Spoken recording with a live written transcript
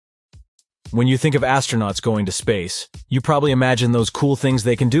When you think of astronauts going to space, you probably imagine those cool things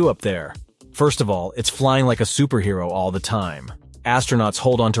they can do up there. First of all, it's flying like a superhero all the time. Astronauts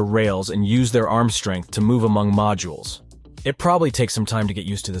hold onto rails and use their arm strength to move among modules. It probably takes some time to get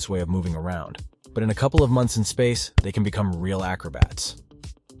used to this way of moving around, but in a couple of months in space, they can become real acrobats.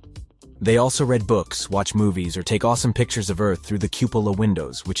 They also read books, watch movies, or take awesome pictures of Earth through the cupola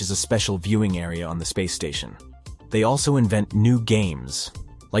windows, which is a special viewing area on the space station. They also invent new games,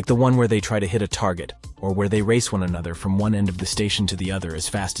 like the one where they try to hit a target, or where they race one another from one end of the station to the other as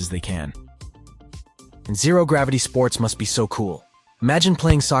fast as they can. And zero-gravity sports must be so cool. Imagine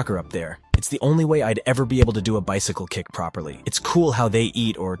playing soccer up there. It's the only way I'd ever be able to do a bicycle kick properly. It's cool how they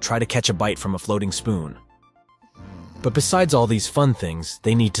eat or try to catch a bite from a floating spoon. But besides all these fun things,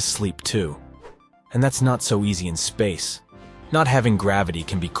 they need to sleep too. And that's not so easy in space. Not having gravity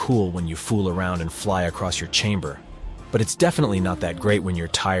can be cool when you fool around and fly across your chamber, but it's definitely not that great when you're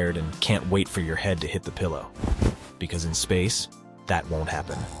tired and can't wait for your head to hit the pillow. Because in space, that won't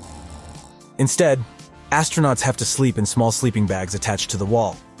happen. Instead, astronauts have to sleep in small sleeping bags attached to the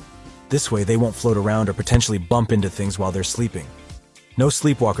wall. This way, they won't float around or potentially bump into things while they're sleeping. No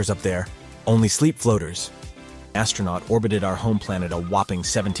sleepwalkers up there, only sleep floaters. Astronaut orbited our home planet a whopping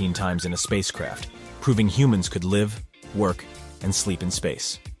 17 times in a spacecraft, proving humans could live, work, and sleep in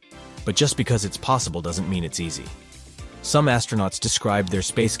space. But just because it's possible doesn't mean it's easy. Some astronauts described their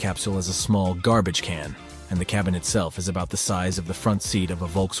space capsule as a small garbage can, and the cabin itself is about the size of the front seat of a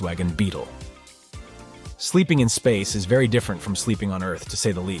Volkswagen Beetle. Sleeping in space is very different from sleeping on Earth, to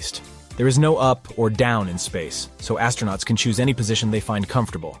say the least. There is no up or down in space, so astronauts can choose any position they find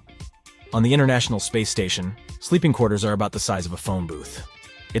comfortable. On the International Space Station, sleeping quarters are about the size of a phone booth.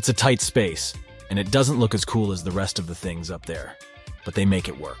 It's a tight space, and it doesn't look as cool as the rest of the things up there, but they make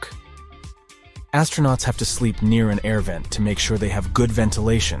it work. Astronauts have to sleep near an air vent to make sure they have good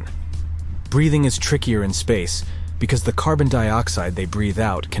ventilation. Breathing is trickier in space because the carbon dioxide they breathe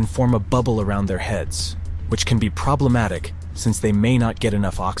out can form a bubble around their heads, which can be problematic since they may not get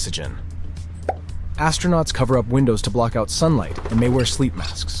enough oxygen. Astronauts cover up windows to block out sunlight and may wear sleep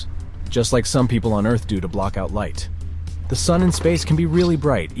masks, just like some people on Earth do to block out light. The sun in space can be really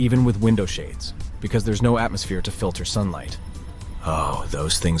bright even with window shades, because there's no atmosphere to filter sunlight. Oh,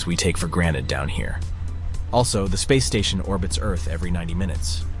 those things we take for granted down here. Also, the space station orbits Earth every 90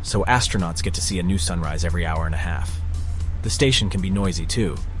 minutes, so astronauts get to see a new sunrise every hour and a half. The station can be noisy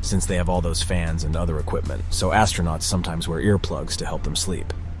too, since they have all those fans and other equipment, so astronauts sometimes wear earplugs to help them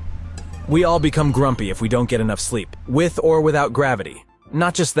sleep. We all become grumpy if we don't get enough sleep, with or without gravity.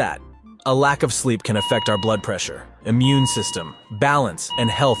 Not just that. A lack of sleep can affect our blood pressure, immune system, balance, and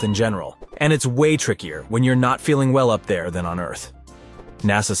health in general. And it's way trickier when you're not feeling well up there than on Earth.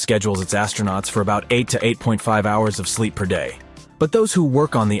 NASA schedules its astronauts for about 8 to 8.5 hours of sleep per day. But those who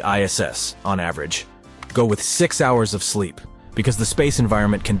work on the ISS, on average, go with 6 hours of sleep because the space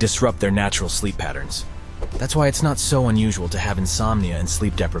environment can disrupt their natural sleep patterns. That's why it's not so unusual to have insomnia and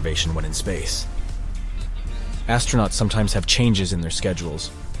sleep deprivation when in space. Astronauts sometimes have changes in their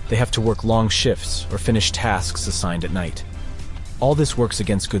schedules. They have to work long shifts or finish tasks assigned at night. All this works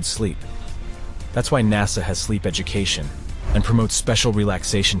against good sleep. That's why NASA has sleep education and promotes special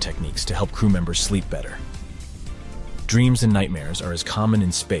relaxation techniques to help crew members sleep better. Dreams and nightmares are as common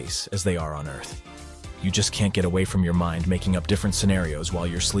in space as they are on Earth. You just can't get away from your mind making up different scenarios while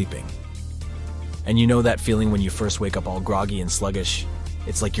you're sleeping. And you know that feeling when you first wake up all groggy and sluggish?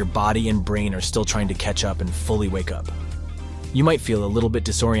 It's like your body and brain are still trying to catch up and fully wake up. You might feel a little bit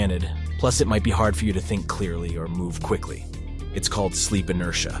disoriented, plus it might be hard for you to think clearly or move quickly. It's called sleep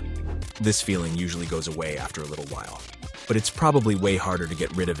inertia. This feeling usually goes away after a little while, but it's probably way harder to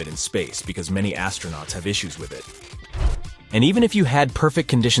get rid of it in space because many astronauts have issues with it. And even if you had perfect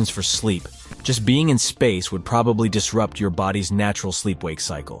conditions for sleep, just being in space would probably disrupt your body's natural sleep-wake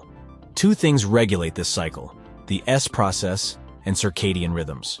cycle. Two things regulate this cycle: the S process and circadian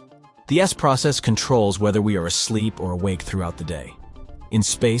rhythms. The S process controls whether we are asleep or awake throughout the day. In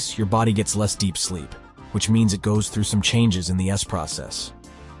space, your body gets less deep sleep, which means it goes through some changes in the S process.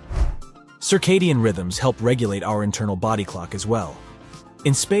 Circadian rhythms help regulate our internal body clock as well.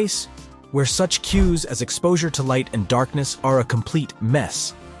 In space, where such cues as exposure to light and darkness are a complete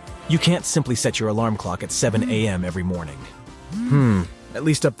mess, you can't simply set your alarm clock at 7 a.m. every morning. At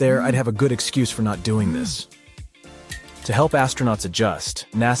least up there, I'd have a good excuse for not doing this. To help astronauts adjust,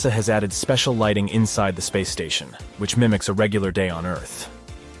 NASA has added special lighting inside the space station, which mimics a regular day on Earth.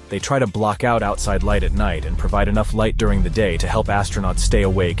 They try to block out outside light at night and provide enough light during the day to help astronauts stay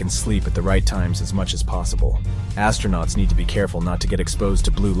awake and sleep at the right times as much as possible. Astronauts need to be careful not to get exposed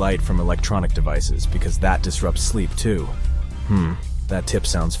to blue light from electronic devices because that disrupts sleep too. That tip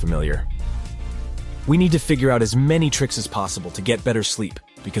sounds familiar. We need to figure out as many tricks as possible to get better sleep,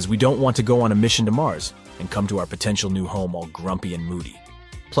 because we don't want to go on a mission to Mars and come to our potential new home all grumpy and moody.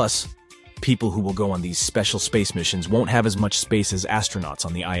 Plus, people who will go on these special space missions won't have as much space as astronauts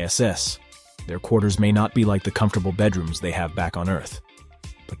on the ISS. Their quarters may not be like the comfortable bedrooms they have back on Earth,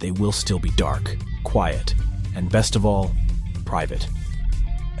 but they will still be dark, quiet, and best of all, private.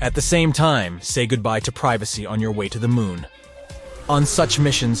 At the same time, say goodbye to privacy on your way to the moon. On such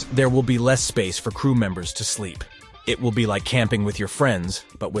missions, there will be less space for crew members to sleep. It will be like camping with your friends,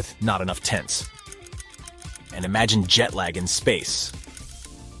 but with not enough tents. And imagine jet lag in space.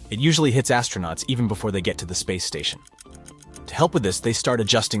 It usually hits astronauts even before they get to the space station. To help with this, they start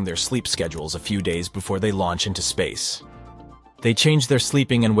adjusting their sleep schedules a few days before they launch into space. They change their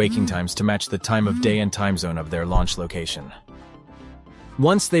sleeping and waking times to match the time of day and time zone of their launch location.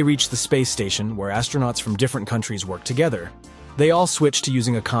 Once they reach the space station, where astronauts from different countries work together, they all switch to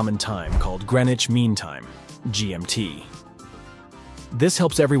using a common time called Greenwich Mean Time, GMT. This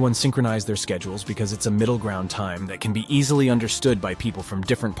helps everyone synchronize their schedules because it's a middle ground time that can be easily understood by people from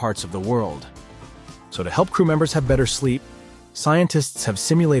different parts of the world. So to help crew members have better sleep, scientists have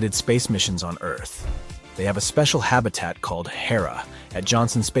simulated space missions on Earth. They have a special habitat called Hera at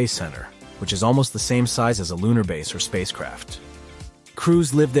Johnson Space Center, which is almost the same size as a lunar base or spacecraft.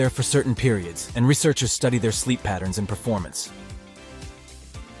 Crews live there for certain periods, and researchers study their sleep patterns and performance.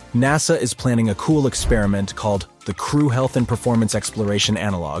 NASA is planning a cool experiment called the Crew Health and Performance Exploration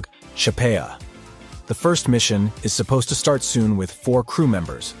Analog, SHAPEA. The first mission is supposed to start soon with 4 crew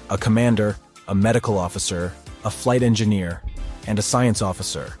members, a commander, a medical officer, a flight engineer, and a science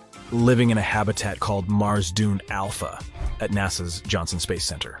officer, living in a habitat called Mars Dune Alpha at NASA's Johnson Space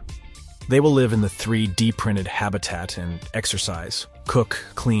Center. They will live in the 3D-printed habitat and exercise, cook,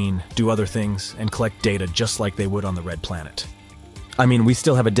 clean, do other things, and collect data just like they would on the Red Planet. I mean, we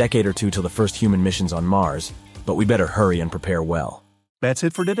still have a decade or two till the first human missions on Mars, but we better hurry and prepare well. That's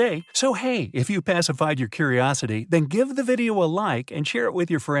it for today. So hey, if you pacified your curiosity, then give the video a like and share it with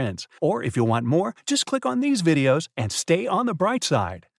your friends. Or if you want more, just click on these videos and stay on the bright side.